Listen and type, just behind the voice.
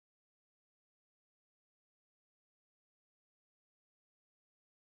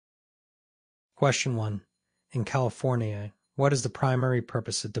Question 1. In California, what is the primary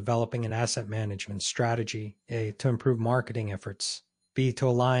purpose of developing an asset management strategy? A. To improve marketing efforts. B. To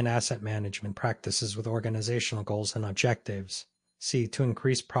align asset management practices with organizational goals and objectives. C. To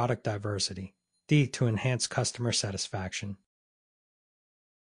increase product diversity. D. To enhance customer satisfaction.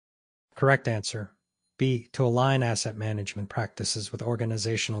 Correct answer. B. To align asset management practices with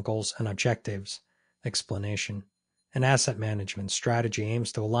organizational goals and objectives. Explanation. An asset management strategy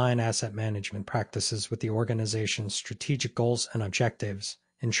aims to align asset management practices with the organization's strategic goals and objectives,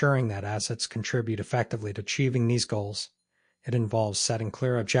 ensuring that assets contribute effectively to achieving these goals. It involves setting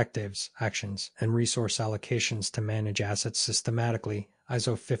clear objectives, actions, and resource allocations to manage assets systematically.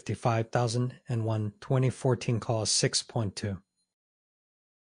 ISO 55001 2014 Clause 6.2.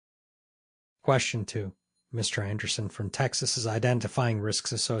 Question 2. Mr. Anderson from Texas is identifying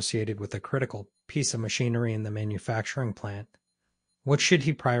risks associated with a critical piece of machinery in the manufacturing plant. What should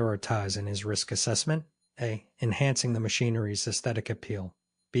he prioritize in his risk assessment? A. Enhancing the machinery's aesthetic appeal.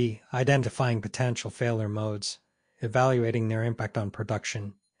 B. Identifying potential failure modes, evaluating their impact on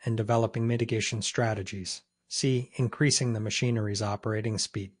production, and developing mitigation strategies. C. Increasing the machinery's operating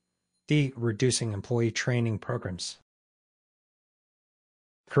speed. D. Reducing employee training programs.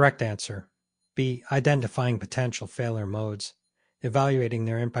 Correct answer. B. Identifying potential failure modes, evaluating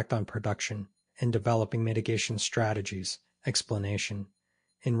their impact on production, and developing mitigation strategies. Explanation.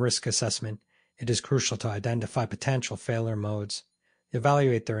 In risk assessment, it is crucial to identify potential failure modes,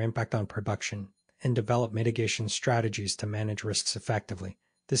 evaluate their impact on production, and develop mitigation strategies to manage risks effectively.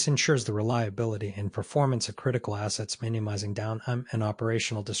 This ensures the reliability and performance of critical assets, minimizing downtime and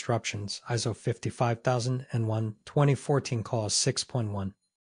operational disruptions. ISO 55001 2014 Clause 6.1.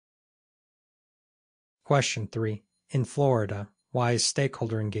 Question 3. In Florida, why is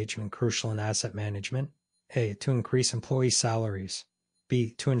stakeholder engagement crucial in asset management? A. To increase employee salaries.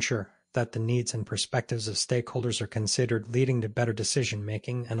 B. To ensure that the needs and perspectives of stakeholders are considered, leading to better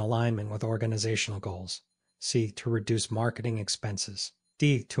decision-making and alignment with organizational goals. C. To reduce marketing expenses.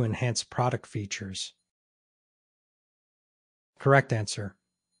 D. To enhance product features. Correct answer.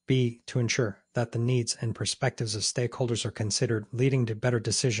 B. To ensure that the needs and perspectives of stakeholders are considered, leading to better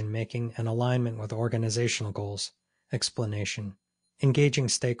decision-making and alignment with organizational goals. Explanation. Engaging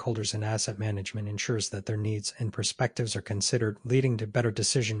stakeholders in asset management ensures that their needs and perspectives are considered, leading to better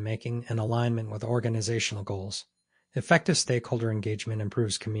decision-making and alignment with organizational goals. Effective stakeholder engagement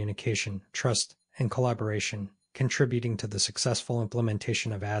improves communication, trust, and collaboration, contributing to the successful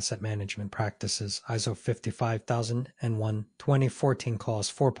implementation of asset management practices. ISO 55001 2014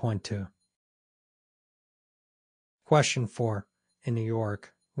 Clause 4.2. Question 4. In New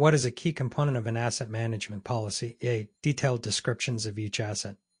York, what is a key component of an asset management policy? A. Detailed descriptions of each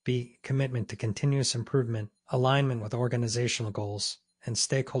asset. B. Commitment to continuous improvement, alignment with organizational goals, and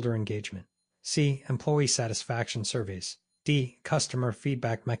stakeholder engagement. C. Employee satisfaction surveys. D. Customer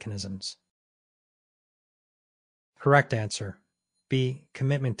feedback mechanisms. Correct answer. B.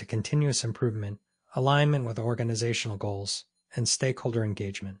 Commitment to continuous improvement, alignment with organizational goals, and stakeholder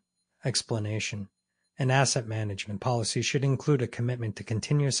engagement. Explanation. An asset management policy should include a commitment to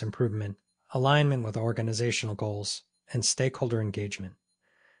continuous improvement, alignment with organizational goals, and stakeholder engagement.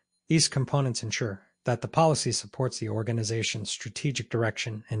 These components ensure that the policy supports the organization's strategic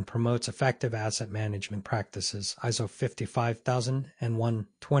direction and promotes effective asset management practices. ISO 55001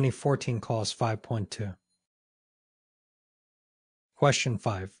 2014 Clause 5.2. Question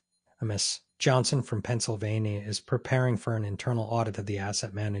 5. Ms. Johnson from Pennsylvania is preparing for an internal audit of the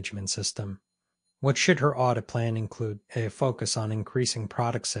asset management system. What should her audit plan include? A. Focus on increasing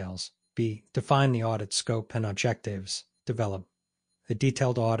product sales. B. Define the audit scope and objectives. Develop a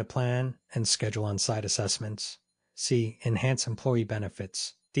detailed audit plan and schedule on-site assessments. C. Enhance employee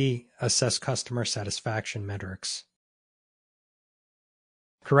benefits. D. Assess customer satisfaction metrics.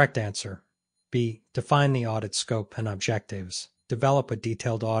 Correct answer. B. Define the audit scope and objectives. Develop a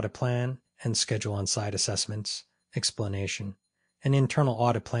detailed audit plan and schedule on-site assessments. Explanation. An internal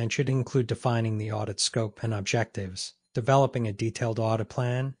audit plan should include defining the audit scope and objectives, developing a detailed audit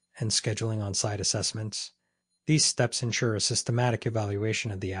plan, and scheduling on-site assessments. These steps ensure a systematic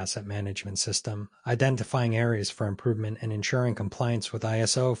evaluation of the asset management system, identifying areas for improvement and ensuring compliance with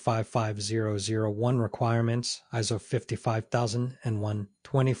ISO 55001 requirements. ISO 55001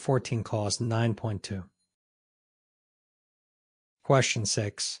 2014 Clause 9.2. Question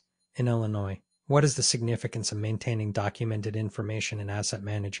 6. In Illinois, what is the significance of maintaining documented information in asset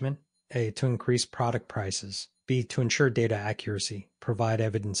management? A. To increase product prices. B. To ensure data accuracy, provide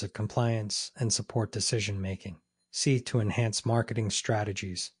evidence of compliance, and support decision-making. C. To enhance marketing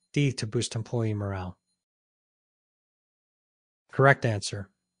strategies. D. To boost employee morale. Correct answer.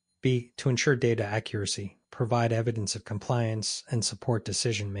 B. To ensure data accuracy, provide evidence of compliance, and support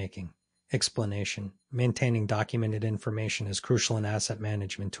decision-making. Explanation. Maintaining documented information is crucial in asset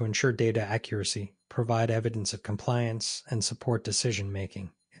management to ensure data accuracy, provide evidence of compliance, and support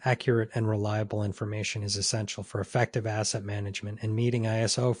decision-making. Accurate and reliable information is essential for effective asset management and meeting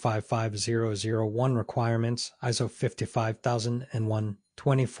ISO 55001 requirements, ISO 55001,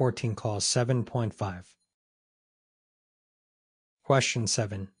 2014 Clause 7.5. Question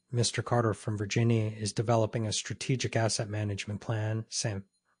 7. Mr. Carter from Virginia is developing a strategic asset management plan, SAM.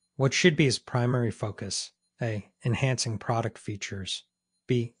 What should be his primary focus? A. Enhancing product features.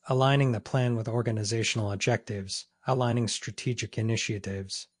 B. Aligning the plan with organizational objectives, outlining strategic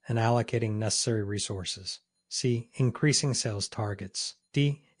initiatives, and allocating necessary resources. C. Increasing sales targets.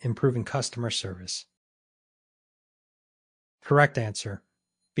 D. Improving customer service. Correct answer.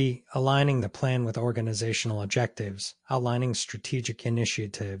 B. Aligning the plan with organizational objectives, outlining strategic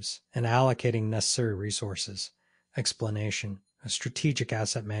initiatives, and allocating necessary resources. Explanation. A strategic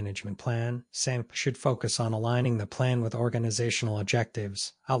asset management plan, SAMP, should focus on aligning the plan with organizational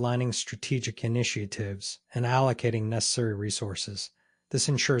objectives, outlining strategic initiatives, and allocating necessary resources. This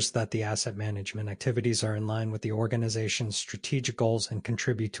ensures that the asset management activities are in line with the organization's strategic goals and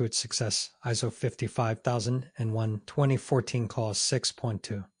contribute to its success. ISO 55001, 2014 Clause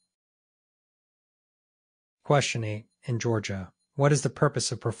 6.2. Question 8. In Georgia, what is the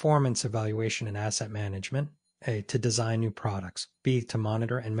purpose of performance evaluation in asset management? A. To design new products. B. To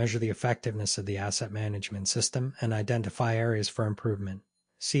monitor and measure the effectiveness of the asset management system and identify areas for improvement.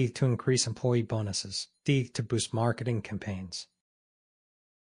 C. To increase employee bonuses. D. To boost marketing campaigns.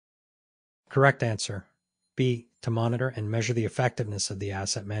 Correct answer. B. To monitor and measure the effectiveness of the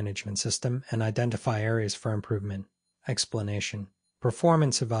asset management system and identify areas for improvement. Explanation.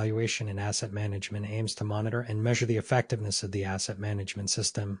 Performance evaluation in asset management aims to monitor and measure the effectiveness of the asset management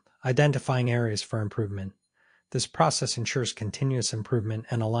system, identifying areas for improvement. This process ensures continuous improvement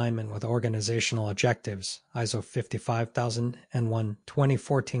and alignment with organizational objectives. ISO 55001,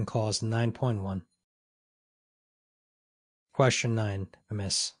 2014 Clause 9.1. Question 9.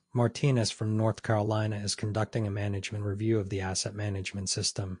 Ms. Martinez from North Carolina is conducting a management review of the asset management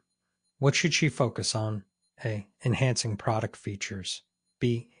system. What should she focus on? A. Enhancing product features.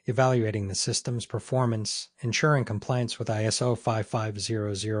 B. Evaluating the system's performance, ensuring compliance with ISO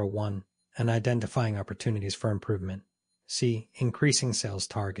 55001, and identifying opportunities for improvement. C. Increasing sales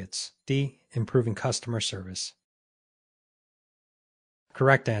targets. D. Improving customer service.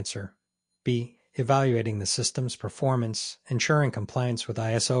 Correct answer. B. Evaluating the system's performance, ensuring compliance with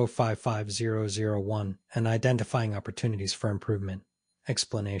ISO 55001, and identifying opportunities for improvement.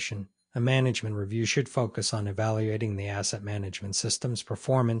 Explanation. A management review should focus on evaluating the asset management system's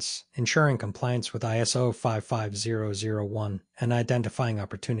performance, ensuring compliance with ISO 55001, and identifying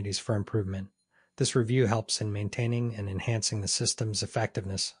opportunities for improvement. This review helps in maintaining and enhancing the system's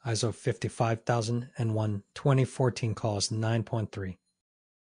effectiveness. ISO 55001, 2014 Clause 9.3.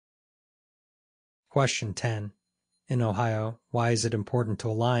 Question 10. In Ohio, why is it important to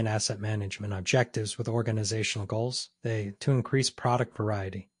align asset management objectives with organizational goals? A. To increase product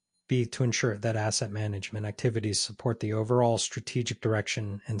variety. B. To ensure that asset management activities support the overall strategic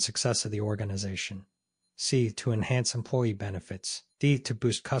direction and success of the organization. C. To enhance employee benefits. D. To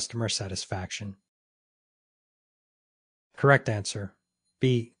boost customer satisfaction. Correct answer.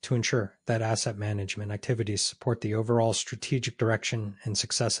 B. To ensure that asset management activities support the overall strategic direction and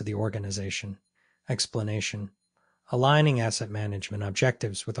success of the organization. Explanation. Aligning asset management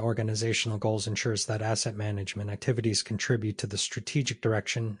objectives with organizational goals ensures that asset management activities contribute to the strategic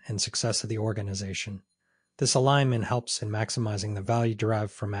direction and success of the organization. This alignment helps in maximizing the value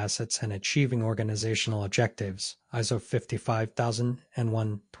derived from assets and achieving organizational objectives. ISO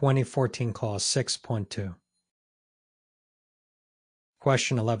 55001, 2014 Clause 6.2.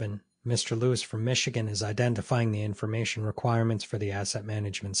 Question 11. Mr. Lewis from Michigan is identifying the information requirements for the asset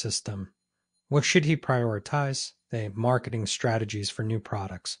management system. What should he prioritize? A. Marketing strategies for new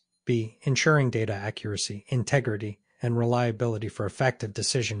products. B. Ensuring data accuracy, integrity, and reliability for effective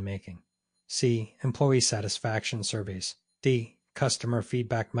decision-making. C. Employee satisfaction surveys. D. Customer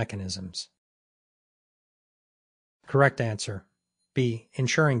feedback mechanisms. Correct answer. B.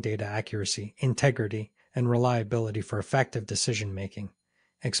 Ensuring data accuracy, integrity, and reliability for effective decision-making.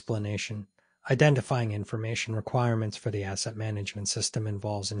 Explanation. Identifying information requirements for the asset management system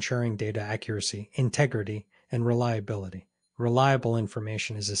involves ensuring data accuracy, integrity, and reliability. Reliable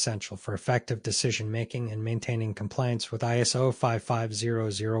information is essential for effective decision-making and maintaining compliance with ISO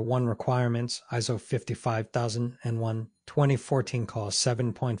 55001 requirements, ISO 55001, 2014 Clause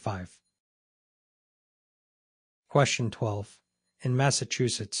 7.5. Question 12. In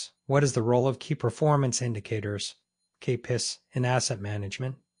Massachusetts, what is the role of key performance indicators, KPIs, in asset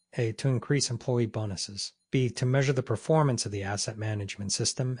management? A. To increase employee bonuses. B. To measure the performance of the asset management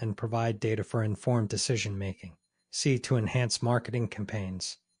system and provide data for informed decision making. C. To enhance marketing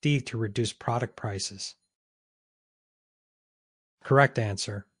campaigns. D. To reduce product prices. Correct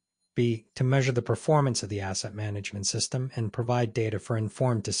answer. B. To measure the performance of the asset management system and provide data for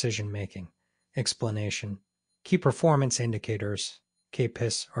informed decision making. Explanation. Key performance indicators,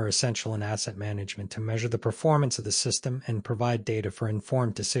 KPIs, are essential in asset management to measure the performance of the system and provide data for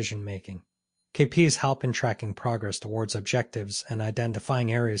informed decision making. KPIs help in tracking progress towards objectives and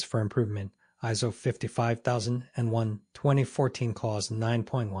identifying areas for improvement. ISO 55001 2014 Clause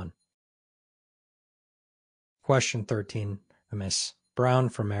 9.1. Question 13. Ms. Brown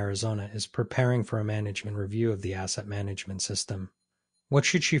from Arizona is preparing for a management review of the asset management system. What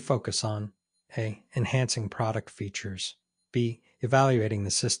should she focus on? A. Enhancing product features. B. Evaluating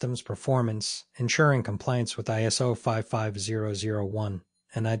the system's performance, ensuring compliance with ISO 55001,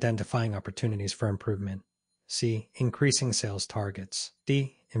 and identifying opportunities for improvement. C. Increasing sales targets.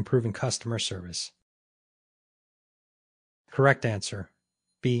 D. Improving customer service. Correct answer.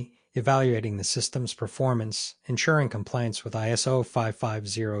 B. Evaluating the system's performance, ensuring compliance with ISO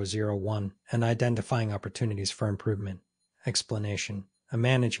 55001, and identifying opportunities for improvement. Explanation. A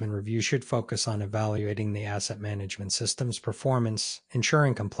management review should focus on evaluating the asset management system's performance,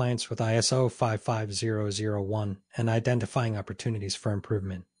 ensuring compliance with ISO 55001, and identifying opportunities for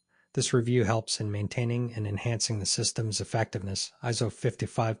improvement. This review helps in maintaining and enhancing the system's effectiveness. ISO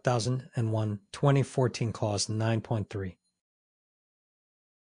 55001 2014 Clause 9.3.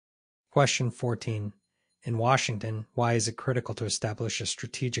 Question 14. In Washington, why is it critical to establish a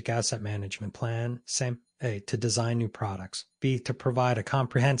strategic asset management plan? Same. A. To design new products. B. To provide a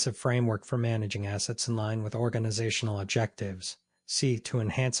comprehensive framework for managing assets in line with organizational objectives. C. To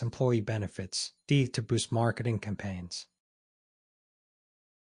enhance employee benefits. D. To boost marketing campaigns.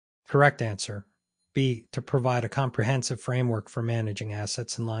 Correct answer. B. To provide a comprehensive framework for managing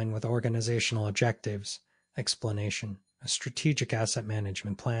assets in line with organizational objectives. Explanation. A strategic asset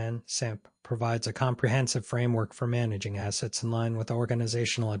management plan, SAMP, provides a comprehensive framework for managing assets in line with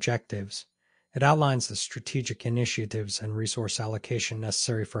organizational objectives. It outlines the strategic initiatives and resource allocation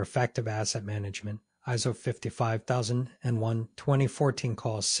necessary for effective asset management. ISO 55001 2014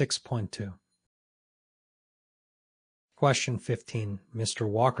 Clause 6.2. Question 15. Mr.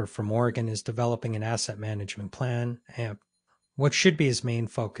 Walker from Oregon is developing an asset management plan, AMP. What should be his main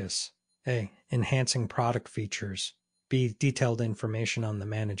focus? A. Enhancing product features. B. Detailed information on the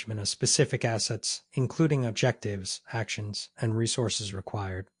management of specific assets, including objectives, actions, and resources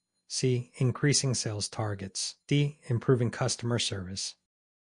required. C. Increasing sales targets. D. Improving customer service.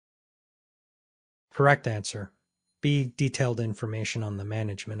 Correct answer. B. Detailed information on the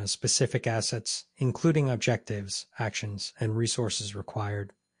management of specific assets, including objectives, actions, and resources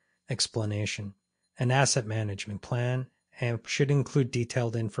required. Explanation. An asset management plan, AMP, should include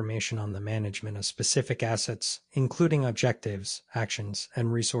detailed information on the management of specific assets, including objectives, actions,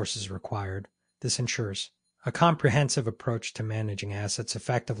 and resources required. This ensures a comprehensive approach to managing assets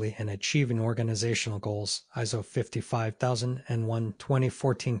effectively and achieving organizational goals. ISO 55001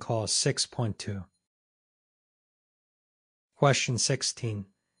 2014 Clause 6.2. Question 16.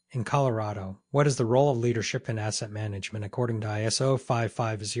 In Colorado, what is the role of leadership in asset management according to ISO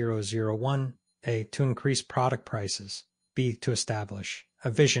 55001? A. To increase product prices. B. To establish a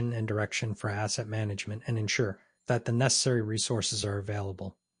vision and direction for asset management and ensure that the necessary resources are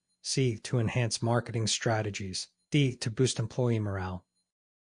available. C. To enhance marketing strategies. D. To boost employee morale.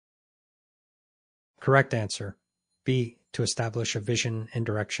 Correct answer. B. To establish a vision and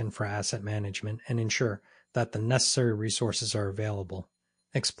direction for asset management and ensure that the necessary resources are available.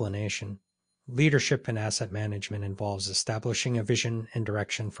 Explanation. Leadership in asset management involves establishing a vision and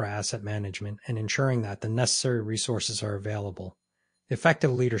direction for asset management and ensuring that the necessary resources are available.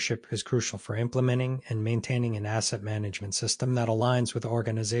 Effective leadership is crucial for implementing and maintaining an asset management system that aligns with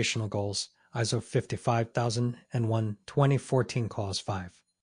organizational goals. ISO 55001 2014 Clause 5.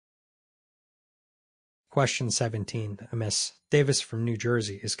 Question 17. Ms. Davis from New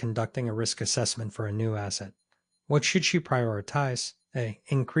Jersey is conducting a risk assessment for a new asset. What should she prioritize? A.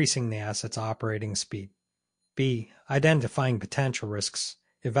 Increasing the asset's operating speed. B. Identifying potential risks,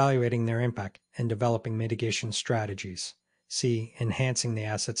 evaluating their impact, and developing mitigation strategies. C. Enhancing the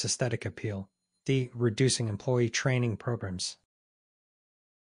asset's aesthetic appeal. D. Reducing employee training programs.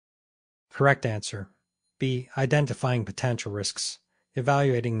 Correct answer. B. Identifying potential risks,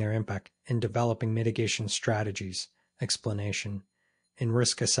 evaluating their impact, and developing mitigation strategies. Explanation. In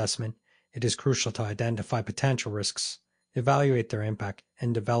risk assessment, it is crucial to identify potential risks, evaluate their impact,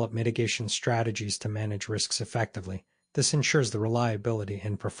 and develop mitigation strategies to manage risks effectively. This ensures the reliability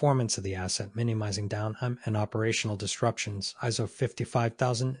and performance of the asset, minimizing downtime and operational disruptions. ISO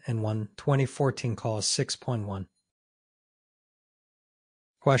 55001:2014 Clause 6.1.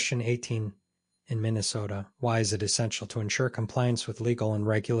 Question 18. In Minnesota, why is it essential to ensure compliance with legal and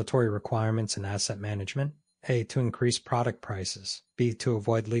regulatory requirements in asset management? A. To increase product prices. B. To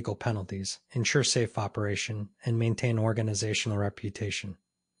avoid legal penalties, ensure safe operation, and maintain organizational reputation.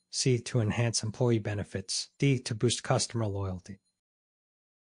 C. To enhance employee benefits. D. To boost customer loyalty.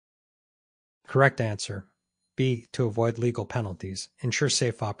 Correct answer. B. To avoid legal penalties, ensure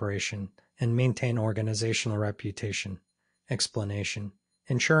safe operation, and maintain organizational reputation. Explanation.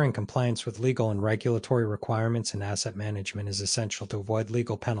 Ensuring compliance with legal and regulatory requirements in asset management is essential to avoid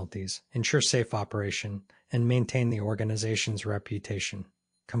legal penalties, ensure safe operation, and maintain the organization's reputation.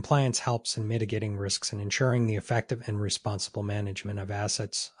 Compliance helps in mitigating risks and ensuring the effective and responsible management of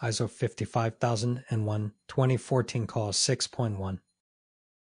assets. ISO 55001:2014 Clause 6.1.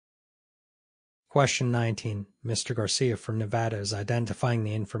 Question 19. Mr. Garcia from Nevada is identifying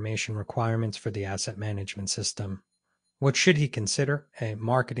the information requirements for the asset management system. What should he consider? A.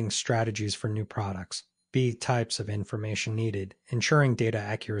 Marketing strategies for new products. B. Types of information needed, ensuring data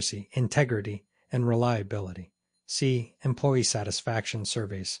accuracy, integrity, and reliability. C. Employee satisfaction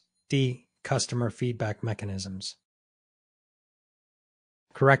surveys. D. Customer feedback mechanisms.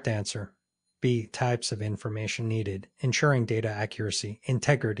 Correct answer. B. Types of information needed, ensuring data accuracy,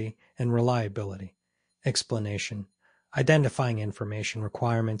 integrity, and reliability. Explanation. Identifying information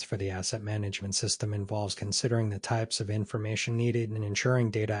requirements for the asset management system involves considering the types of information needed and ensuring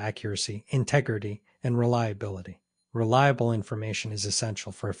data accuracy, integrity, and reliability. Reliable information is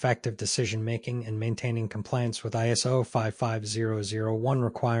essential for effective decision-making and maintaining compliance with ISO 55001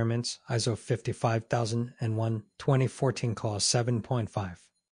 requirements, ISO 55001:2014 Clause 7.5.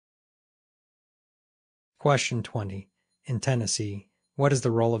 Question 20. In Tennessee, what is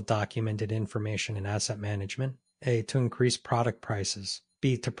the role of documented information in asset management? A. To increase product prices.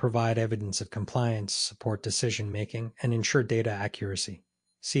 B. To provide evidence of compliance, support decision-making, and ensure data accuracy.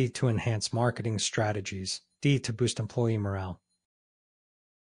 C. To enhance marketing strategies. D. To boost employee morale.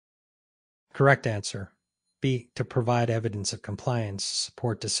 Correct answer. B. To provide evidence of compliance,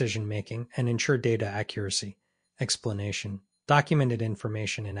 support decision-making, and ensure data accuracy. Explanation. Documented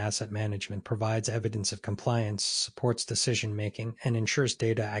information in asset management provides evidence of compliance, supports decision-making, and ensures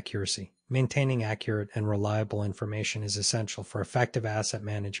data accuracy. Maintaining accurate and reliable information is essential for effective asset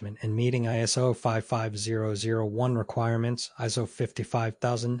management and meeting ISO 55001 requirements, ISO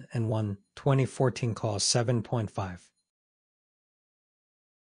 55001:2014 Clause 7.5.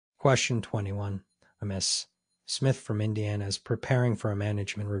 Question 21. Ms. Smith from Indiana is preparing for a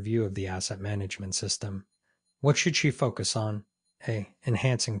management review of the asset management system. What should she focus on? A.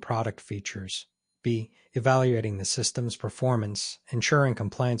 Enhancing product features. B. Evaluating the system's performance, ensuring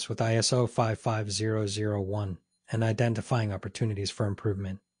compliance with ISO 55001, and identifying opportunities for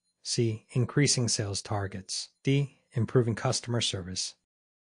improvement. C. Increasing sales targets. D. Improving customer service.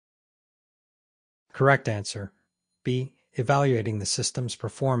 Correct answer. B. Evaluating the system's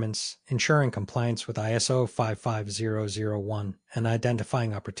performance, ensuring compliance with ISO 55001, and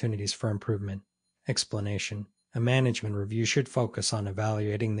identifying opportunities for improvement. Explanation. A management review should focus on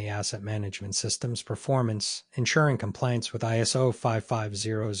evaluating the asset management system's performance, ensuring compliance with ISO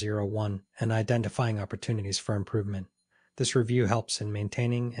 55001, and identifying opportunities for improvement. This review helps in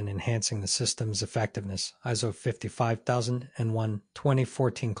maintaining and enhancing the system's effectiveness. ISO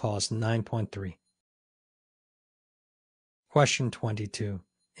 55001:2014 Clause 9.3. Question 22.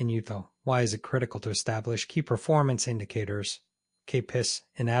 In Utah, why is it critical to establish key performance indicators, KPIs,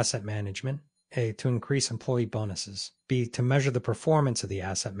 in asset management? A. To increase employee bonuses. B. To measure the performance of the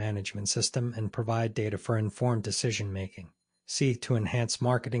asset management system and provide data for informed decision-making. C. To enhance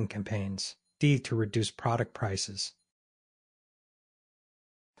marketing campaigns. D. To reduce product prices.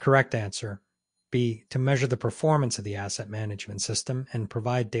 Correct answer. B. To measure the performance of the asset management system and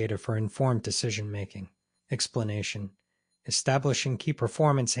provide data for informed decision-making. Explanation. Establishing key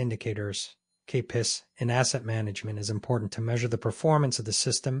performance indicators, KPIs, in asset management is important to measure the performance of the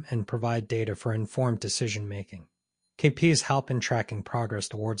system and provide data for informed decision-making. KPIs help in tracking progress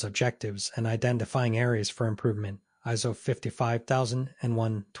towards objectives and identifying areas for improvement. ISO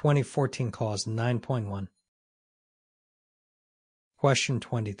 55001:2014 Clause 9.1. Question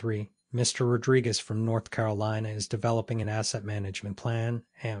 23. Mr. Rodriguez from North Carolina is developing an asset management plan.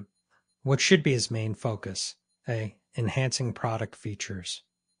 AMP. What should be his main focus? A. Enhancing product features.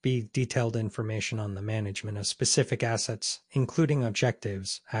 B. Detailed information on the management of specific assets, including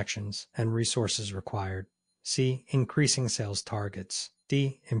objectives, actions, and resources required. C. Increasing sales targets.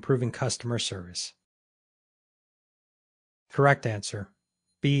 D. Improving customer service. Correct answer.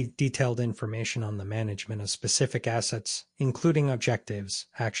 B. Detailed information on the management of specific assets, including objectives,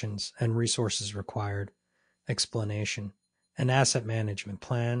 actions, and resources required. Explanation. An asset management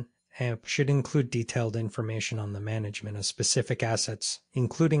plan (AMP) should include detailed information on the management of specific assets,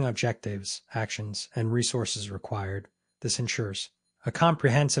 including objectives, actions, and resources required. This ensures a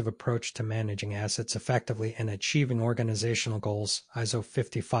comprehensive approach to managing assets effectively and achieving organizational goals. ISO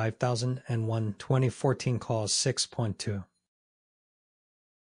 55001 2014 Clause 6.2.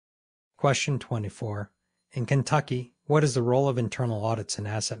 Question 24. In Kentucky, what is the role of internal audits in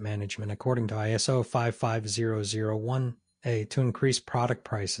asset management according to ISO 55001? A. To increase product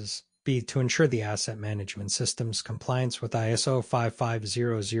prices. B. To ensure the asset management system's compliance with ISO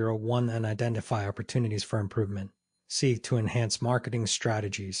 55001 and identify opportunities for improvement. C. To enhance marketing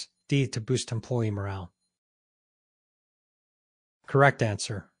strategies. D. To boost employee morale. Correct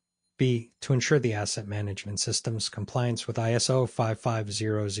answer. B. To ensure the asset management system's compliance with ISO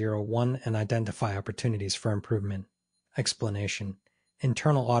 55001 and identify opportunities for improvement. Explanation.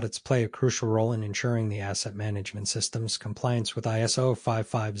 Internal audits play a crucial role in ensuring the asset management system's compliance with ISO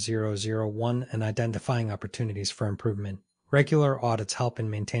 55001 and identifying opportunities for improvement. Regular audits help in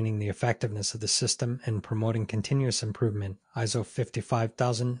maintaining the effectiveness of the system and promoting continuous improvement. ISO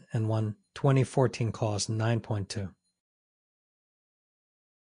 55001 2014 Clause 9.2.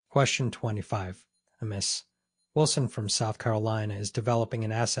 Question 25. Ms. Wilson from South Carolina is developing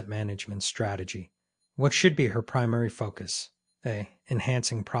an asset management strategy. What should be her primary focus? A.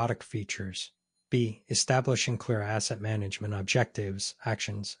 Enhancing product features. B. Establishing clear asset management objectives,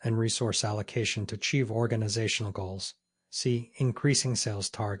 actions, and resource allocation to achieve organizational goals. C. Increasing sales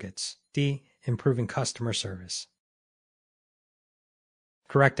targets. D. Improving customer service.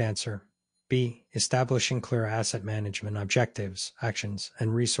 Correct answer. B. Establishing clear asset management objectives, actions,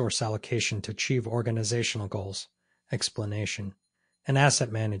 and resource allocation to achieve organizational goals. Explanation. An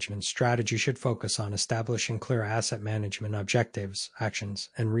asset management strategy should focus on establishing clear asset management objectives, actions,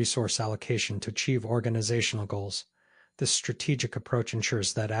 and resource allocation to achieve organizational goals. This strategic approach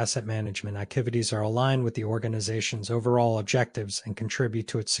ensures that asset management activities are aligned with the organization's overall objectives and contribute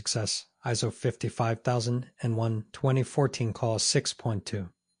to its success. ISO 55001 2014 Clause 6.2.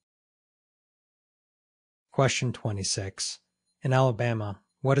 Question 26. In Alabama,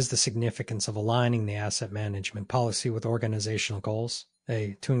 what is the significance of aligning the asset management policy with organizational goals?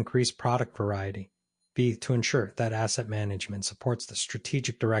 A. To increase product variety. B. To ensure that asset management supports the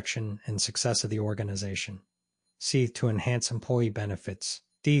strategic direction and success of the organization. C. To enhance employee benefits.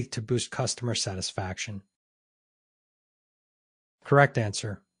 D. To boost customer satisfaction. Correct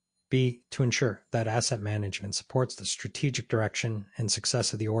answer. B. To ensure that asset management supports the strategic direction and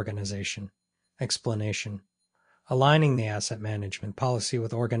success of the organization. Explanation. Aligning the asset management policy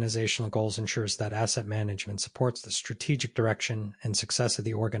with organizational goals ensures that asset management supports the strategic direction and success of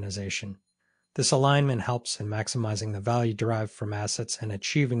the organization. This alignment helps in maximizing the value derived from assets and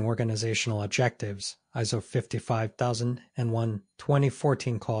achieving organizational objectives. ISO 55001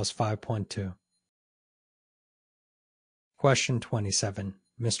 2014 Clause 5.2. Question 27.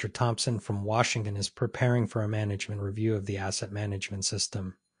 Mr. Thompson from Washington is preparing for a management review of the asset management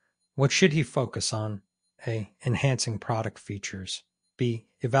system. What should he focus on? A. Enhancing product features. B.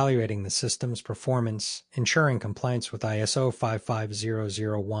 Evaluating the system's performance, ensuring compliance with ISO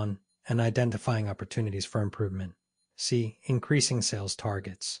 55001, and identifying opportunities for improvement. C. Increasing sales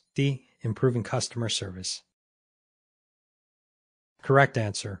targets. D. Improving customer service. Correct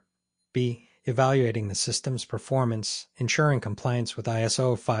answer. B. Evaluating the system's performance, ensuring compliance with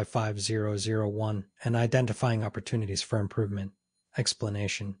ISO 55001, and identifying opportunities for improvement.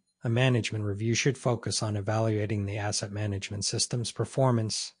 Explanation. A management review should focus on evaluating the asset management system's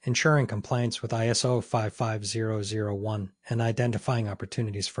performance, ensuring compliance with ISO 55001, and identifying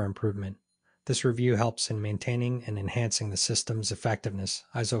opportunities for improvement. This review helps in maintaining and enhancing the system's effectiveness.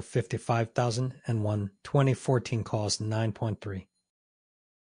 ISO 55001 2014 Clause 9.3.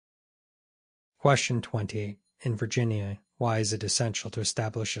 Question 28. In Virginia, why is it essential to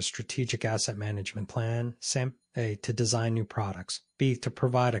establish a strategic asset management plan? SAMP. A. To design new products. B. To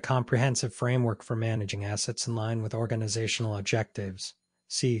provide a comprehensive framework for managing assets in line with organizational objectives.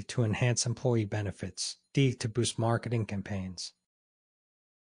 C. To enhance employee benefits. D. To boost marketing campaigns.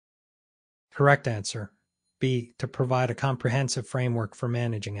 Correct answer. B. To provide a comprehensive framework for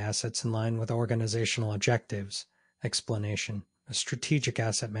managing assets in line with organizational objectives. Explanation. A strategic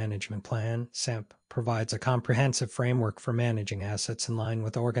asset management plan, SAMP, provides a comprehensive framework for managing assets in line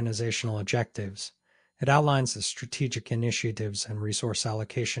with organizational objectives. It outlines the strategic initiatives and resource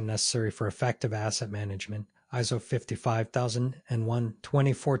allocation necessary for effective asset management. ISO 55001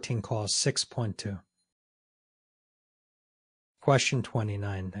 2014 Clause 6.2. Question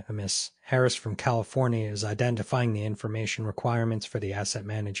 29. Ms. Harris from California is identifying the information requirements for the asset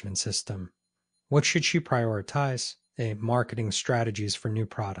management system. What should she prioritize? A. Marketing strategies for new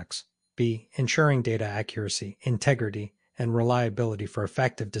products. B. Ensuring data accuracy, integrity, and reliability for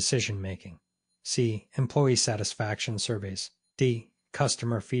effective decision-making. C. Employee satisfaction surveys. D.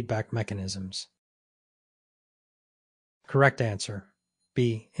 Customer feedback mechanisms. Correct answer.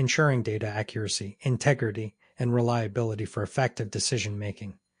 B. Ensuring data accuracy, integrity, and reliability for effective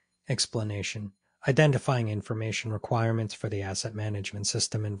decision-making. Explanation. Identifying information requirements for the asset management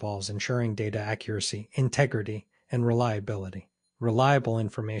system involves ensuring data accuracy, integrity, and reliability. Reliable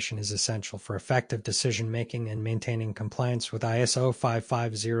information is essential for effective decision-making and maintaining compliance with ISO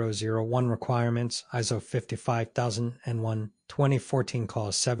 55001 requirements, ISO 55001 2014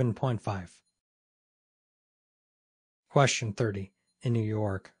 Clause 7.5. Question 30. In New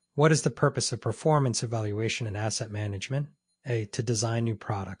York, what is the purpose of performance evaluation in asset management? A. To design new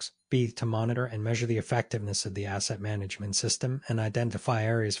products. B. To monitor and measure the effectiveness of the asset management system and identify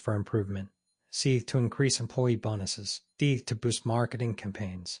areas for improvement. C. To increase employee bonuses. D. To boost marketing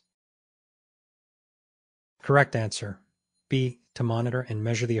campaigns. Correct answer. B. To monitor and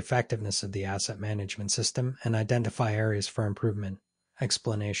measure the effectiveness of the asset management system and identify areas for improvement.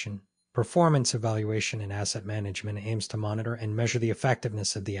 Explanation. Performance evaluation in asset management aims to monitor and measure the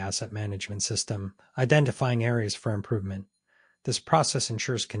effectiveness of the asset management system, identifying areas for improvement. This process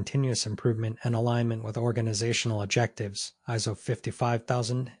ensures continuous improvement and alignment with organizational objectives, ISO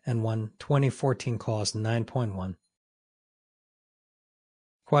 55001 2014 Clause 9.1.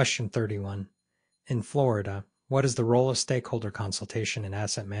 Question 31. In Florida, what is the role of stakeholder consultation in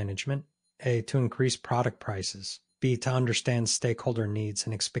asset management? A. To increase product prices. B. To understand stakeholder needs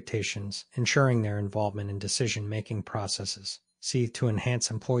and expectations, ensuring their involvement in decision-making processes. C. To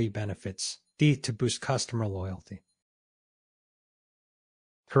enhance employee benefits. D. To boost customer loyalty.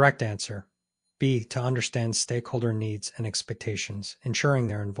 Correct answer. B. To understand stakeholder needs and expectations, ensuring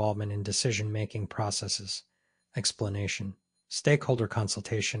their involvement in decision-making processes. Explanation. Stakeholder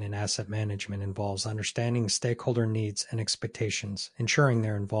consultation in asset management involves understanding stakeholder needs and expectations, ensuring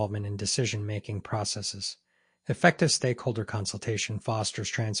their involvement in decision-making processes. Effective stakeholder consultation fosters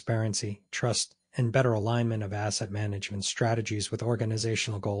transparency, trust, and better alignment of asset management strategies with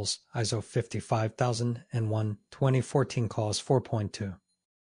organizational goals, ISO 55001 2014 Clause 4.2.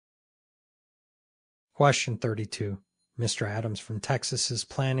 Question 32. Mr. Adams from Texas is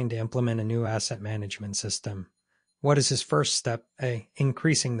planning to implement a new asset management system. What is his first step? A.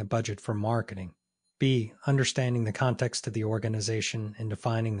 Increasing the budget for marketing. B. Understanding the context of the organization and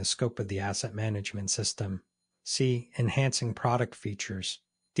defining the scope of the asset management system. C. Enhancing product features.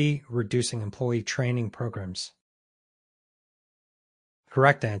 D. Reducing employee training programs.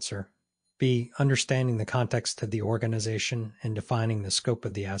 Correct answer. B. Understanding the context of the organization and defining the scope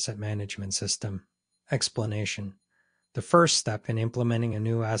of the asset management system. Explanation. The first step in implementing a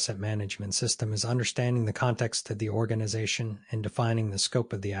new asset management system is understanding the context of the organization and defining the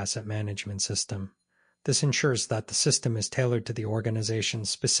scope of the asset management system. This ensures that the system is tailored to the organization's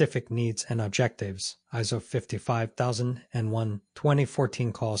specific needs and objectives, ISO 55001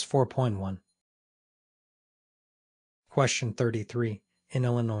 2014 Clause 4.1. Question 33. In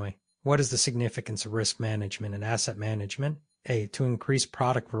Illinois, what is the significance of risk management and asset management? A. To increase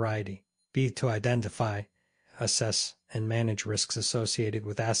product variety. B. To identify, assess, and manage risks associated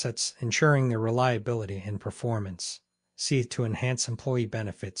with assets, ensuring their reliability and performance. C. To enhance employee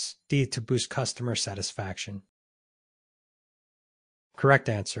benefits. D. To boost customer satisfaction. Correct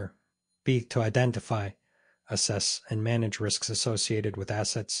answer. B. To identify, assess, and manage risks associated with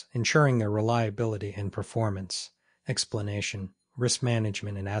assets, ensuring their reliability and performance. Explanation. Risk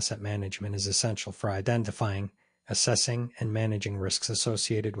management and asset management is essential for identifying, assessing, and managing risks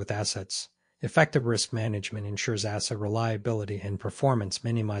associated with assets. Effective risk management ensures asset reliability and performance,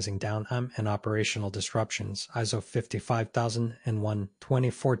 minimizing downtime and operational disruptions, ISO 55001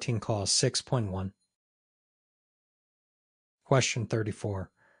 2014 Clause 6.1. Question 34.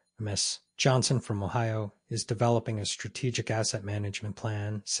 Ms. Johnson from Ohio is developing a strategic asset management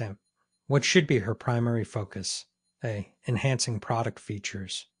plan, SAM. What should be her primary focus? A. Enhancing product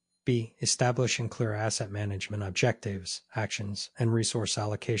features. B. Establishing clear asset management objectives, actions, and resource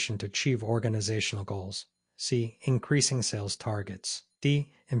allocation to achieve organizational goals. C. Increasing sales targets.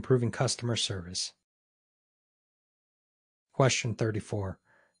 D. Improving customer service. Question 34.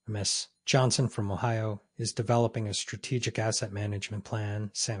 Ms. Johnson from Ohio is developing a strategic asset management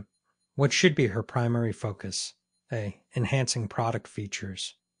plan, SAM. What should be her primary focus? A. Enhancing product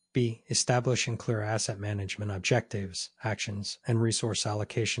features. B. Establishing clear asset management objectives, actions, and resource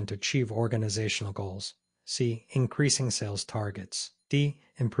allocation to achieve organizational goals. C. Increasing sales targets. D.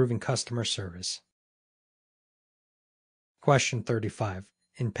 Improving customer service. Question 35.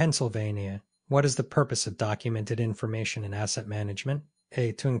 In Pennsylvania, what is the purpose of documented information in asset management?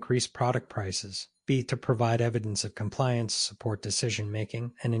 A. To increase product prices. B. To provide evidence of compliance, support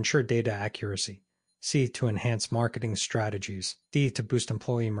decision-making, and ensure data accuracy. C. To enhance marketing strategies. D. To boost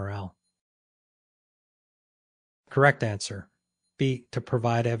employee morale. Correct answer. B. To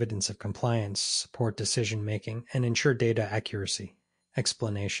provide evidence of compliance, support decision-making, and ensure data accuracy.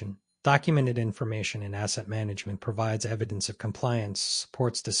 Explanation. Documented information in asset management provides evidence of compliance,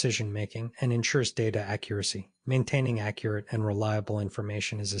 supports decision-making, and ensures data accuracy. Maintaining accurate and reliable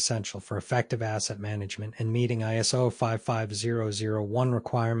information is essential for effective asset management and meeting ISO 55001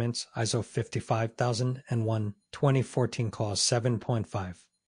 requirements, ISO 55001, 2014 Clause 7.5.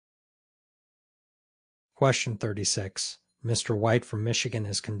 Question 36. Mr. White from Michigan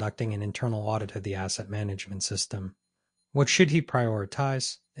is conducting an internal audit of the asset management system. What should he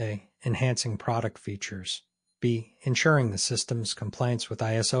prioritize? A. Enhancing product features. B. Ensuring the system's compliance with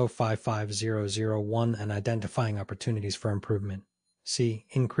ISO 55001 and identifying opportunities for improvement. C.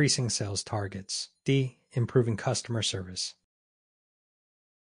 Increasing sales targets. D. Improving customer service.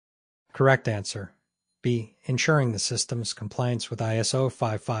 Correct answer. B. Ensuring the system's compliance with ISO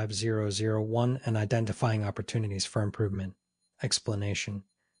 55001 and identifying opportunities for improvement. Explanation.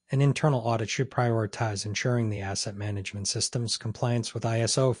 An internal audit should prioritize ensuring the asset management system's compliance with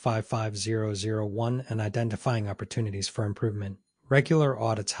ISO 55001 and identifying opportunities for improvement. Regular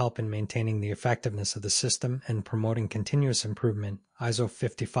audits help in maintaining the effectiveness of the system and promoting continuous improvement. ISO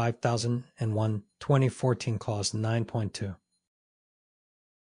 55001, 2014 Clause 9.2.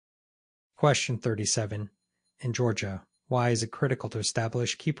 Question 37. In Georgia, why is it critical to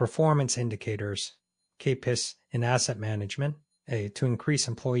establish key performance indicators, KPIs, in asset management? A. To increase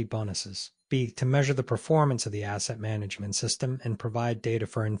employee bonuses. B. To measure the performance of the asset management system and provide data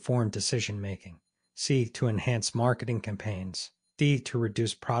for informed decision-making. C. To enhance marketing campaigns. D. To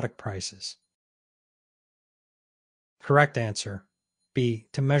reduce product prices. Correct answer. B.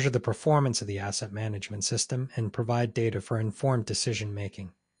 To measure the performance of the asset management system and provide data for informed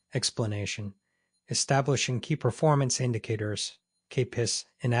decision-making. Explanation. Establishing key performance indicators, KPIs,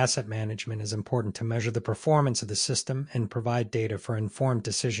 in asset management is important to measure the performance of the system and provide data for informed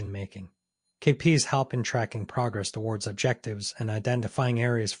decision-making. KPIs help in tracking progress towards objectives and identifying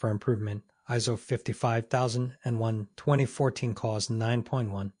areas for improvement. ISO 55001, 2014 Clause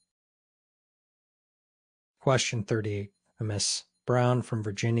 9.1. Question 38. Ms. Brown from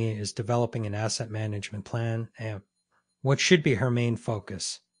Virginia is developing an asset management plan. What should be her main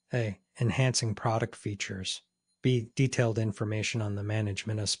focus? A. Enhancing product features. B. Detailed information on the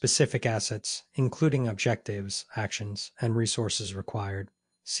management of specific assets, including objectives, actions, and resources required.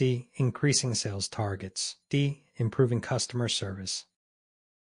 C. Increasing sales targets. D. Improving customer service.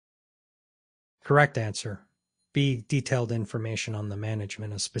 Correct answer. B. Detailed information on the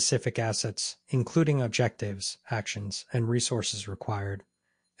management of specific assets, including objectives, actions, and resources required.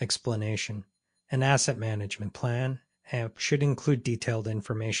 Explanation. An asset management plan AMP should include detailed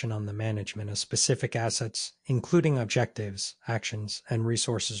information on the management of specific assets, including objectives, actions, and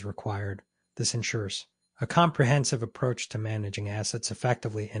resources required. This ensures a comprehensive approach to managing assets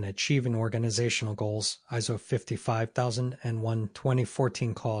effectively and achieving organizational goals. ISO 55001,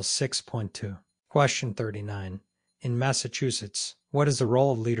 2014 Clause 6.2. Question 39. In Massachusetts, what is the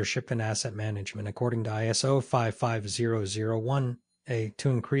role of leadership in asset management according to ISO 55001? A. To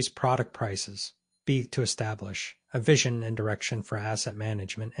increase product prices. B. To establish a vision and direction for asset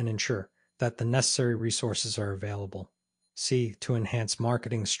management and ensure that the necessary resources are available. C. To enhance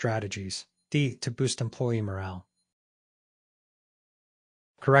marketing strategies. D. To boost employee morale.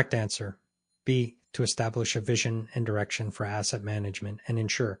 Correct answer. B. To establish a vision and direction for asset management and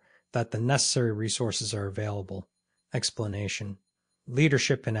ensure that the necessary resources are available. Explanation.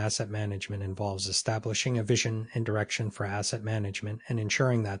 Leadership in asset management involves establishing a vision and direction for asset management and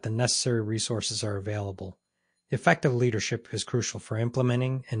ensuring that the necessary resources are available. Effective leadership is crucial for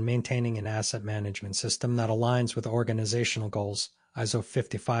implementing and maintaining an asset management system that aligns with organizational goals. ISO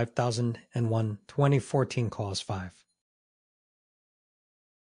 55001, 2014 Clause 5.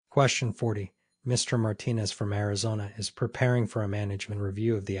 Question 40. Mr. Martinez from Arizona is preparing for a management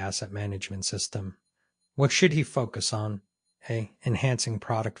review of the asset management system. What should he focus on? A. Enhancing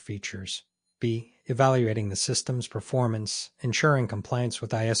product features. B. Evaluating the system's performance, ensuring compliance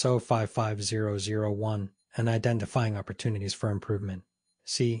with ISO 55001, and identifying opportunities for improvement.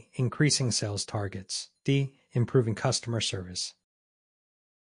 C. Increasing sales targets. D. Improving customer service.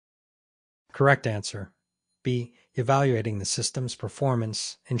 Correct answer. B. Evaluating the system's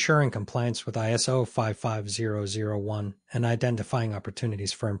performance, ensuring compliance with ISO 55001, and identifying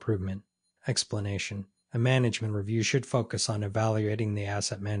opportunities for improvement. Explanation. A management review should focus on evaluating the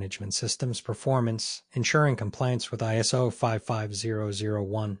asset management system's performance, ensuring compliance with ISO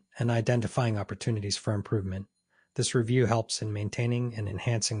 55001, and identifying opportunities for improvement. This review helps in maintaining and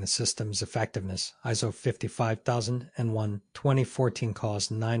enhancing the system's effectiveness. ISO 55001 2014 Clause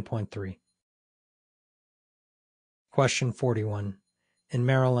 9.3. Question 41. In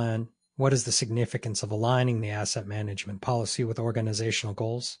Maryland, what is the significance of aligning the asset management policy with organizational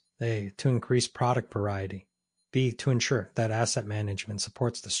goals? A. To increase product variety. B. To ensure that asset management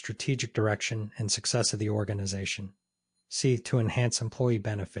supports the strategic direction and success of the organization. C. To enhance employee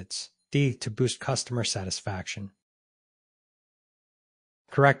benefits. D. To boost customer satisfaction.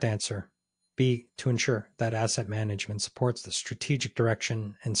 Correct answer. B. To ensure that asset management supports the strategic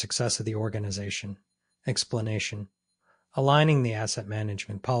direction and success of the organization. Explanation. Aligning the asset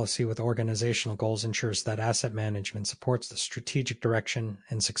management policy with organizational goals ensures that asset management supports the strategic direction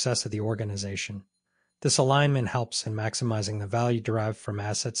and success of the organization. This alignment helps in maximizing the value derived from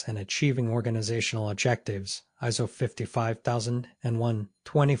assets and achieving organizational objectives. ISO 55001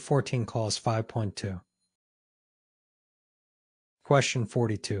 2014 Clause 5.2. Question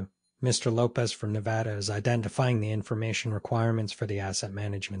 42. Mr. Lopez from Nevada is identifying the information requirements for the asset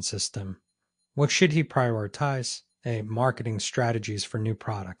management system. What should he prioritize? A. Marketing strategies for new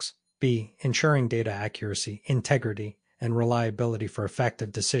products. B. Ensuring data accuracy, integrity, and reliability for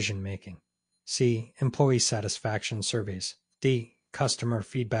effective decision-making. C. Employee satisfaction surveys. D. Customer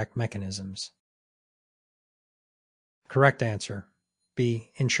feedback mechanisms. Correct answer.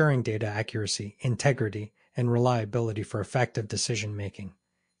 B. Ensuring data accuracy, integrity, and reliability for effective decision-making.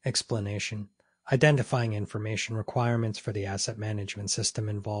 Explanation. Identifying information requirements for the asset management system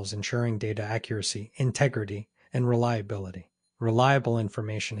involves ensuring data accuracy, integrity, and reliability. Reliable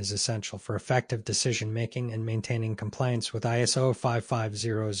information is essential for effective decision-making and maintaining compliance with ISO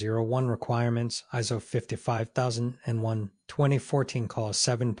 55001 requirements, ISO 55001 2014 Clause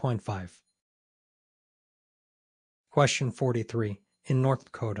 7.5. Question 43. In North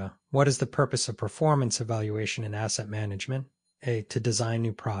Dakota, what is the purpose of performance evaluation in asset management? A. To design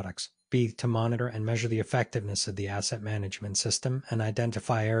new products. B. To monitor and measure the effectiveness of the asset management system and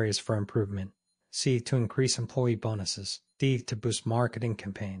identify areas for improvement. C. To increase employee bonuses. D. To boost marketing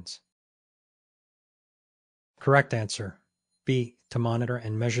campaigns. Correct answer. B. To monitor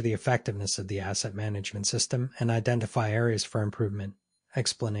and measure the effectiveness of the asset management system and identify areas for improvement.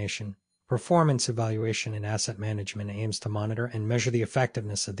 Explanation. Performance evaluation in asset management aims to monitor and measure the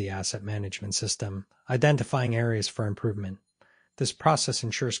effectiveness of the asset management system, identifying areas for improvement. This process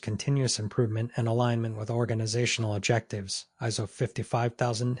ensures continuous improvement and alignment with organizational objectives. ISO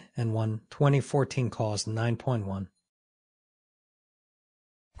 55001 2014 Clause 9.1.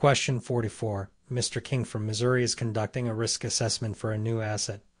 Question 44. Mr. King from Missouri is conducting a risk assessment for a new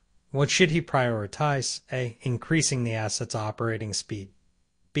asset. What should he prioritize? A. Increasing the asset's operating speed.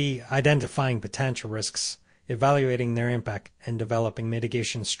 B. Identifying potential risks, evaluating their impact, and developing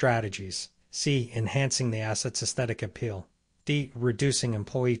mitigation strategies. C. Enhancing the asset's aesthetic appeal. D. Reducing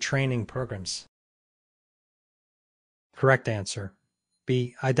employee training programs. Correct answer.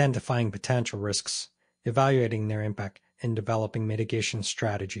 B. Identifying potential risks, evaluating their impact, and developing mitigation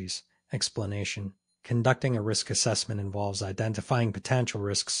strategies. Explanation. Conducting a risk assessment involves identifying potential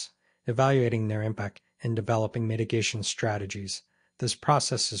risks, evaluating their impact, and developing mitigation strategies. This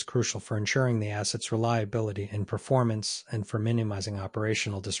process is crucial for ensuring the asset's reliability and performance and for minimizing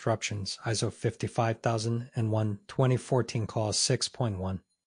operational disruptions. ISO 55001 2014 Clause 6.1.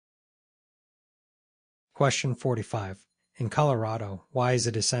 Question 45. In Colorado, why is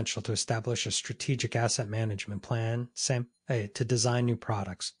it essential to establish a strategic asset management plan? SAM. A. To design new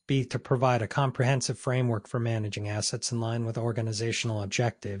products. B. To provide a comprehensive framework for managing assets in line with organizational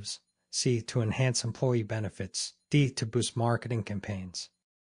objectives. C. To enhance employee benefits. D. To boost marketing campaigns.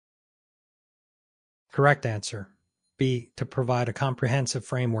 Correct answer. B. To provide a comprehensive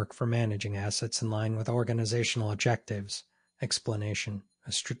framework for managing assets in line with organizational objectives. Explanation.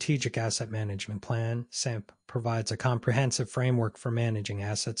 A strategic asset management plan, SAMP, provides a comprehensive framework for managing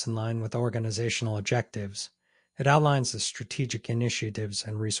assets in line with organizational objectives. It outlines the strategic initiatives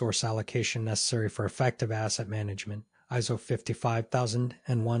and resource allocation necessary for effective asset management. ISO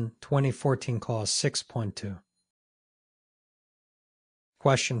 55001 2014 Clause 6.2.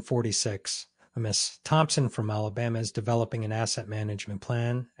 Question 46. Ms. Thompson from Alabama is developing an asset management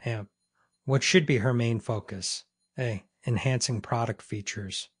plan, AMP. What should be her main focus? A. Enhancing product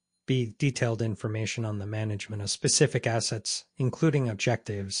features. B. Detailed information on the management of specific assets, including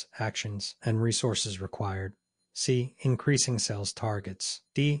objectives, actions, and resources required. C. Increasing sales targets.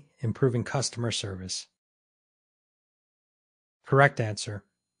 D. Improving customer service. Correct answer.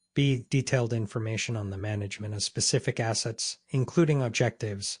 B. Detailed information on the management of specific assets, including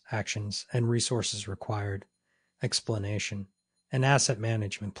objectives, actions, and resources required. Explanation. An asset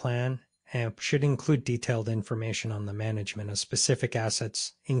management plan (AMP) should include detailed information on the management of specific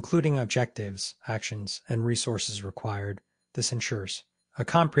assets, including objectives, actions, and resources required. This ensures a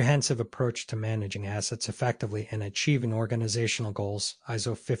comprehensive approach to managing assets effectively and achieving organizational goals.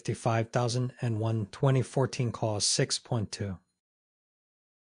 ISO 55001 2014 Clause 6.2.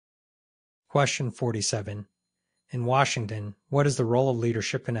 Question 47. In Washington, what is the role of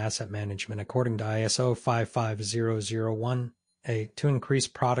leadership in asset management according to ISO 55001? A. To increase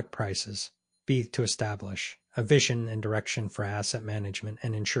product prices. B. To establish a vision and direction for asset management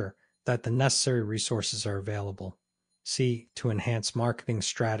and ensure that the necessary resources are available. C. To enhance marketing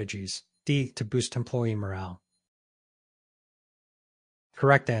strategies. D. To boost employee morale.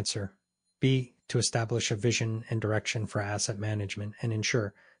 Correct answer. B. To establish a vision and direction for asset management and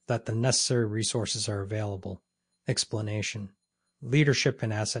ensure that the necessary resources are available. Explanation. Leadership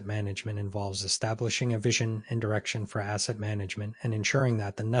in asset management involves establishing a vision and direction for asset management and ensuring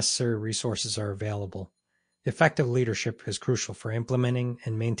that the necessary resources are available. Effective leadership is crucial for implementing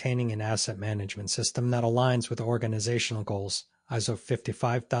and maintaining an asset management system that aligns with organizational goals. ISO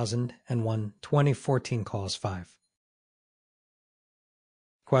 55001 2014 Clause 5.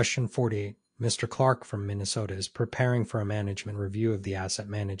 Question 48. Mr. Clark from Minnesota is preparing for a management review of the asset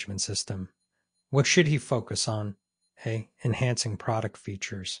management system. What should he focus on? A. Enhancing product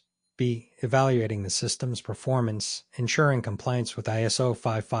features. B. Evaluating the system's performance, ensuring compliance with ISO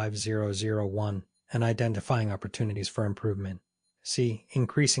 55001, and identifying opportunities for improvement. C.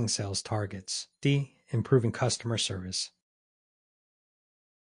 Increasing sales targets. D. Improving customer service.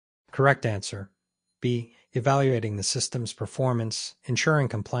 Correct answer. B. Evaluating the system's performance, ensuring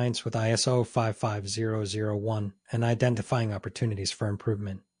compliance with ISO 55001, and identifying opportunities for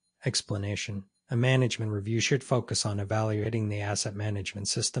improvement. Explanation. A management review should focus on evaluating the asset management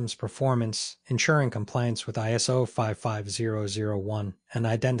system's performance, ensuring compliance with ISO 55001, and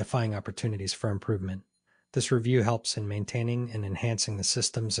identifying opportunities for improvement. This review helps in maintaining and enhancing the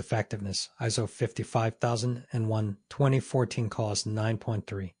system's effectiveness. ISO 55001 2014 Clause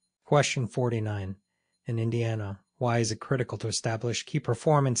 9.3. Question 49. In Indiana, why is it critical to establish key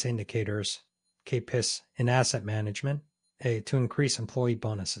performance indicators, KPIs, in asset management? A. To increase employee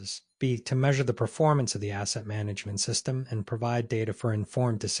bonuses. B. To measure the performance of the asset management system and provide data for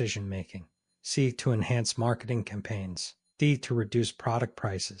informed decision-making. C. To enhance marketing campaigns. D. To reduce product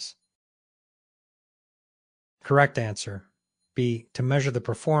prices. Correct answer. B. To measure the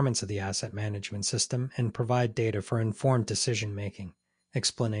performance of the asset management system and provide data for informed decision-making.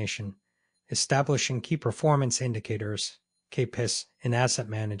 Explanation. Establishing key performance indicators, KPIs, in asset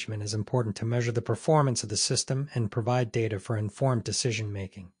management is important to measure the performance of the system and provide data for informed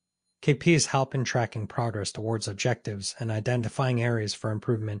decision-making. KPIs help in tracking progress towards objectives and identifying areas for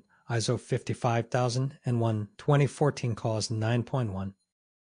improvement. ISO 55001 2014 Clause 9.1.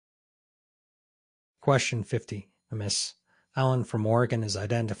 Question 50. Ms. Allen from Oregon is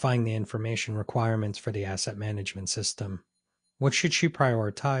identifying the information requirements for the asset management system. What should she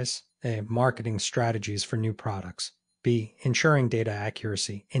prioritize? A. Marketing strategies for new products. B. Ensuring data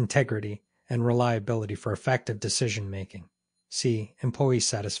accuracy, integrity, and reliability for effective decision-making. C. Employee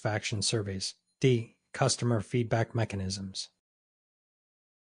satisfaction surveys. D. Customer feedback mechanisms.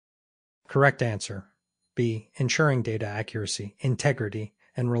 Correct answer. B. Ensuring data accuracy, integrity,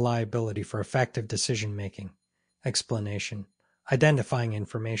 and reliability for effective decision-making. Explanation. Identifying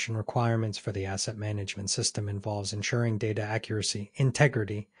information requirements for the asset management system involves ensuring data accuracy,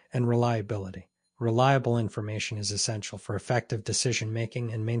 integrity, and reliability. Reliable information is essential for effective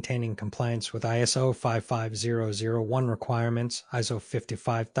decision-making and maintaining compliance with ISO 55001 requirements. ISO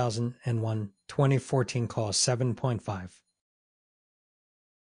 55001 2014 Clause 7.5.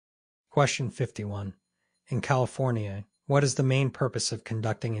 Question 51. In California, what is the main purpose of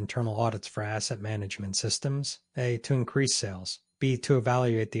conducting internal audits for asset management systems? A. To increase sales. B. To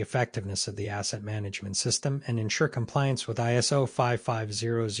evaluate the effectiveness of the asset management system and ensure compliance with ISO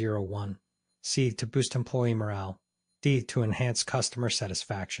 55001. C. To boost employee morale. D. To enhance customer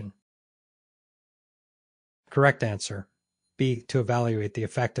satisfaction. Correct answer. B. To evaluate the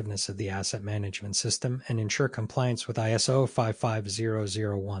effectiveness of the asset management system and ensure compliance with ISO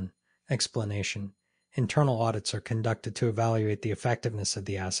 55001. Explanation. Internal audits are conducted to evaluate the effectiveness of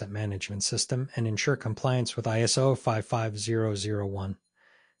the asset management system and ensure compliance with ISO 55001.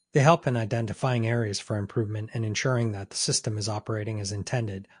 They help in identifying areas for improvement and ensuring that the system is operating as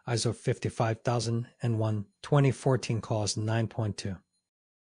intended. ISO 55001 2014 Clause 9.2.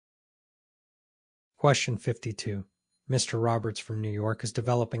 Question 52. Mr. Roberts from New York is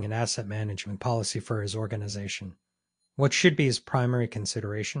developing an asset management policy for his organization. What should be his primary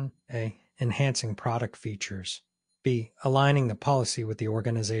consideration? A. Enhancing product features. B. Aligning the policy with the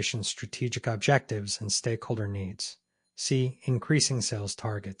organization's strategic objectives and stakeholder needs. C. Increasing sales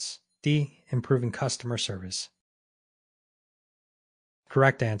targets. D. Improving customer service.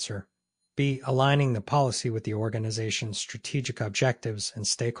 Correct answer. B. Aligning the policy with the organization's strategic objectives and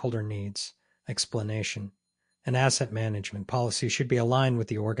stakeholder needs. Explanation. An asset management policy should be aligned with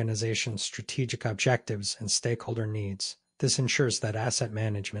the organization's strategic objectives and stakeholder needs. This ensures that asset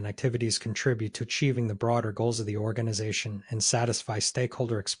management activities contribute to achieving the broader goals of the organization and satisfy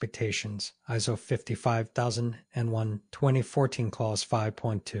stakeholder expectations. ISO 55001 2014 Clause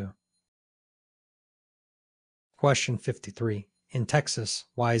 5.2. Question 53. In Texas,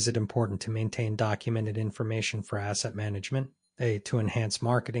 why is it important to maintain documented information for asset management? A. To enhance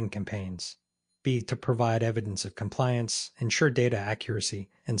marketing campaigns. B. To provide evidence of compliance, ensure data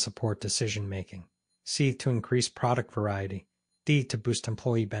accuracy, and support decision-making. C. To increase product variety. D. To boost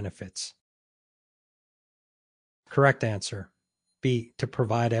employee benefits. Correct answer. B. To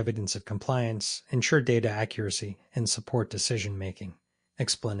provide evidence of compliance, ensure data accuracy, and support decision-making.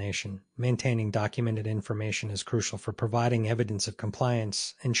 Explanation. Maintaining documented information is crucial for providing evidence of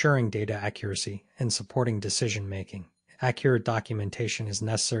compliance, ensuring data accuracy, and supporting decision-making. Accurate documentation is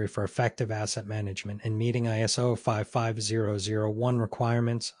necessary for effective asset management and meeting ISO 55001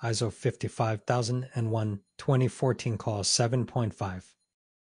 requirements. ISO 55001 2014 Clause 7.5.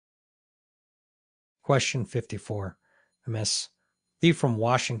 Question 54. Ms. Lee from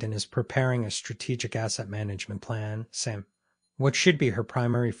Washington is preparing a strategic asset management plan. SAM. What should be her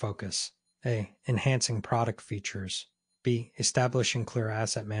primary focus? A. Enhancing product features. B. Establishing clear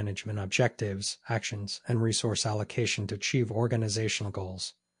asset management objectives, actions, and resource allocation to achieve organizational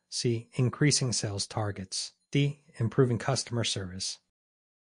goals. C. Increasing sales targets. D. Improving customer service.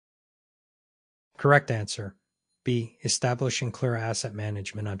 Correct answer. B. Establishing clear asset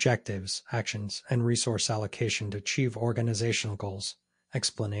management objectives, actions, and resource allocation to achieve organizational goals.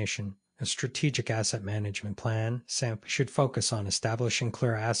 Explanation. A strategic asset management plan, SAMP, should focus on establishing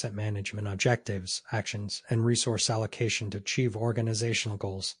clear asset management objectives, actions, and resource allocation to achieve organizational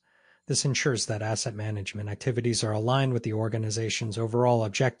goals. This ensures that asset management activities are aligned with the organization's overall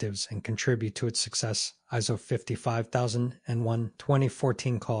objectives and contribute to its success. ISO 55001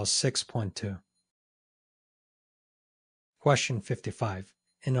 2014 Clause 6.2. Question 55.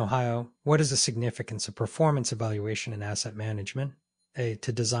 In Ohio, what is the significance of performance evaluation in asset management? A.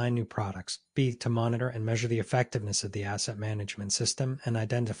 To design new products. B. To monitor and measure the effectiveness of the asset management system and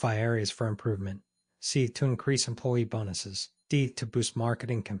identify areas for improvement. C. To increase employee bonuses. D. To boost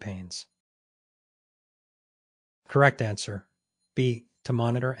marketing campaigns. Correct answer. B. To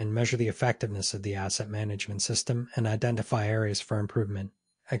monitor and measure the effectiveness of the asset management system and identify areas for improvement.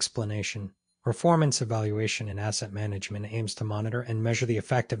 Explanation. Performance evaluation in asset management aims to monitor and measure the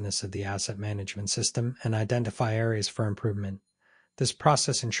effectiveness of the asset management system and identify areas for improvement. This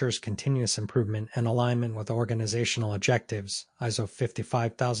process ensures continuous improvement and alignment with organizational objectives. ISO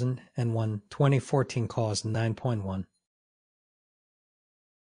 55001 2014 Clause 9.1.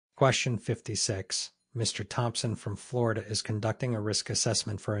 Question 56. Mr. Thompson from Florida is conducting a risk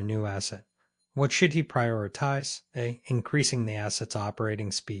assessment for a new asset. What should he prioritize? A. Increasing the asset's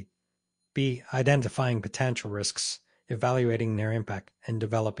operating speed. B. Identifying potential risks, evaluating their impact, and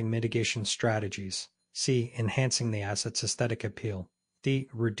developing mitigation strategies. C. Enhancing the asset's aesthetic appeal. D.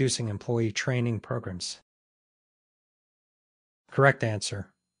 Reducing employee training programs. Correct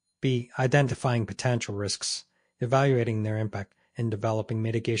answer. B. Identifying potential risks, evaluating their impact, and developing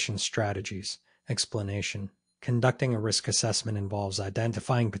mitigation strategies. Explanation. Conducting a risk assessment involves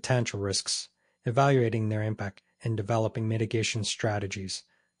identifying potential risks, evaluating their impact, and developing mitigation strategies.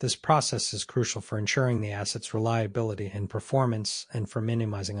 This process is crucial for ensuring the asset's reliability and performance and for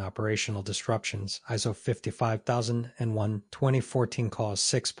minimizing operational disruptions. ISO 55001 2014 Clause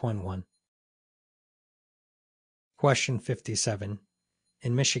 6.1. Question 57.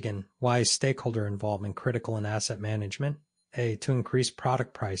 In Michigan, why is stakeholder involvement critical in asset management? A. To increase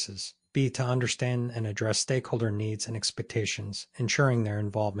product prices. B. To understand and address stakeholder needs and expectations, ensuring their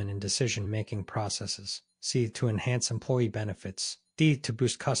involvement in decision-making processes. C. To enhance employee benefits. D. To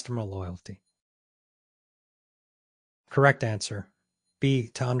boost customer loyalty. Correct answer. B.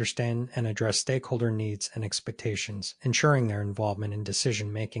 To understand and address stakeholder needs and expectations, ensuring their involvement in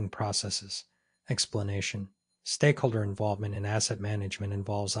decision-making processes. Explanation. Stakeholder involvement in asset management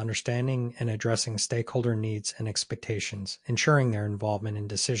involves understanding and addressing stakeholder needs and expectations, ensuring their involvement in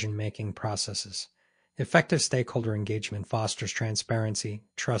decision-making processes. Effective stakeholder engagement fosters transparency,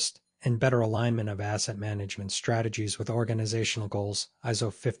 trust, and better alignment of asset management strategies with organizational goals.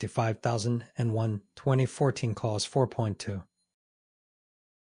 ISO 55001 2014 Clause 4.2.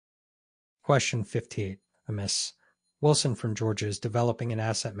 Question 58. Ms. Wilson from Georgia is developing an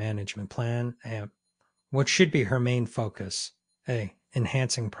asset management plan. What should be her main focus? A.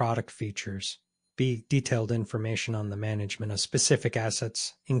 Enhancing product features. B. Detailed information on the management of specific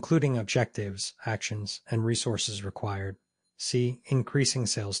assets, including objectives, actions, and resources required. C. Increasing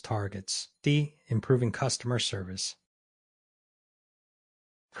sales targets. D. Improving customer service.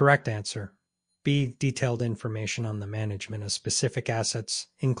 Correct answer. B. Detailed information on the management of specific assets,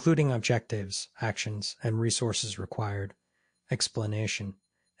 including objectives, actions, and resources required. Explanation.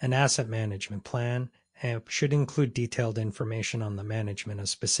 An asset management plan AMP should include detailed information on the management of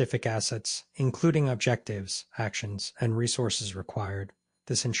specific assets, including objectives, actions, and resources required.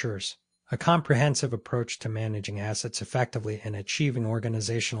 This ensures a comprehensive approach to managing assets effectively and achieving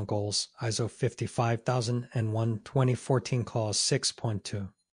organizational goals. ISO 55001 2014 Clause 6.2.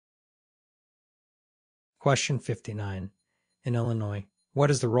 Question 59. In Illinois,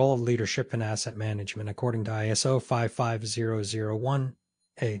 what is the role of leadership in asset management according to ISO 55001?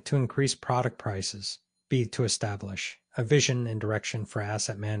 A. To increase product prices. B. To establish a vision and direction for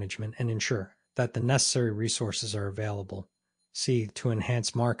asset management and ensure that the necessary resources are available. C. To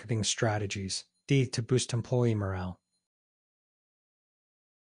enhance marketing strategies. D. To boost employee morale.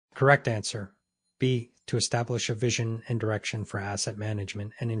 Correct answer. B. To establish a vision and direction for asset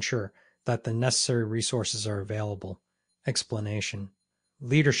management and ensure that the necessary resources are available. Explanation.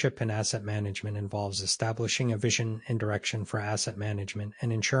 Leadership in asset management involves establishing a vision and direction for asset management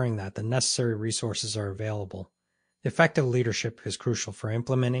and ensuring that the necessary resources are available. Effective leadership is crucial for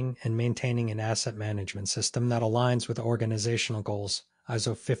implementing and maintaining an asset management system that aligns with organizational goals.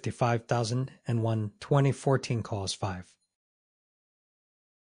 ISO 55001 2014 Clause 5.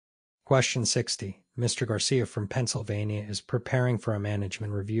 Question 60. Mr. Garcia from Pennsylvania is preparing for a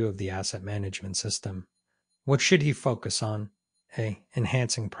management review of the asset management system. What should he focus on? A.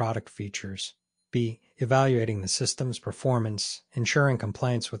 Enhancing product features. B. Evaluating the system's performance, ensuring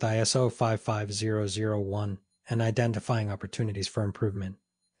compliance with ISO 55001, and identifying opportunities for improvement.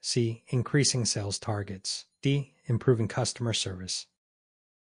 C. Increasing sales targets. D. Improving customer service.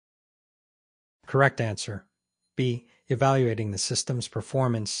 Correct answer. B. Evaluating the system's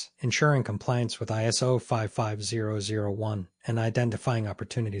performance, ensuring compliance with ISO 55001, and identifying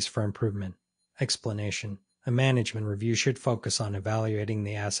opportunities for improvement. Explanation. A management review should focus on evaluating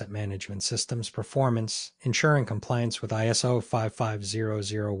the asset management system's performance, ensuring compliance with ISO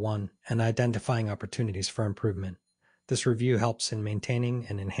 55001, and identifying opportunities for improvement. This review helps in maintaining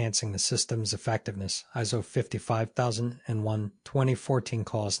and enhancing the system's effectiveness. ISO 55001 2014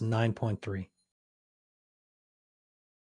 Clause 9.3.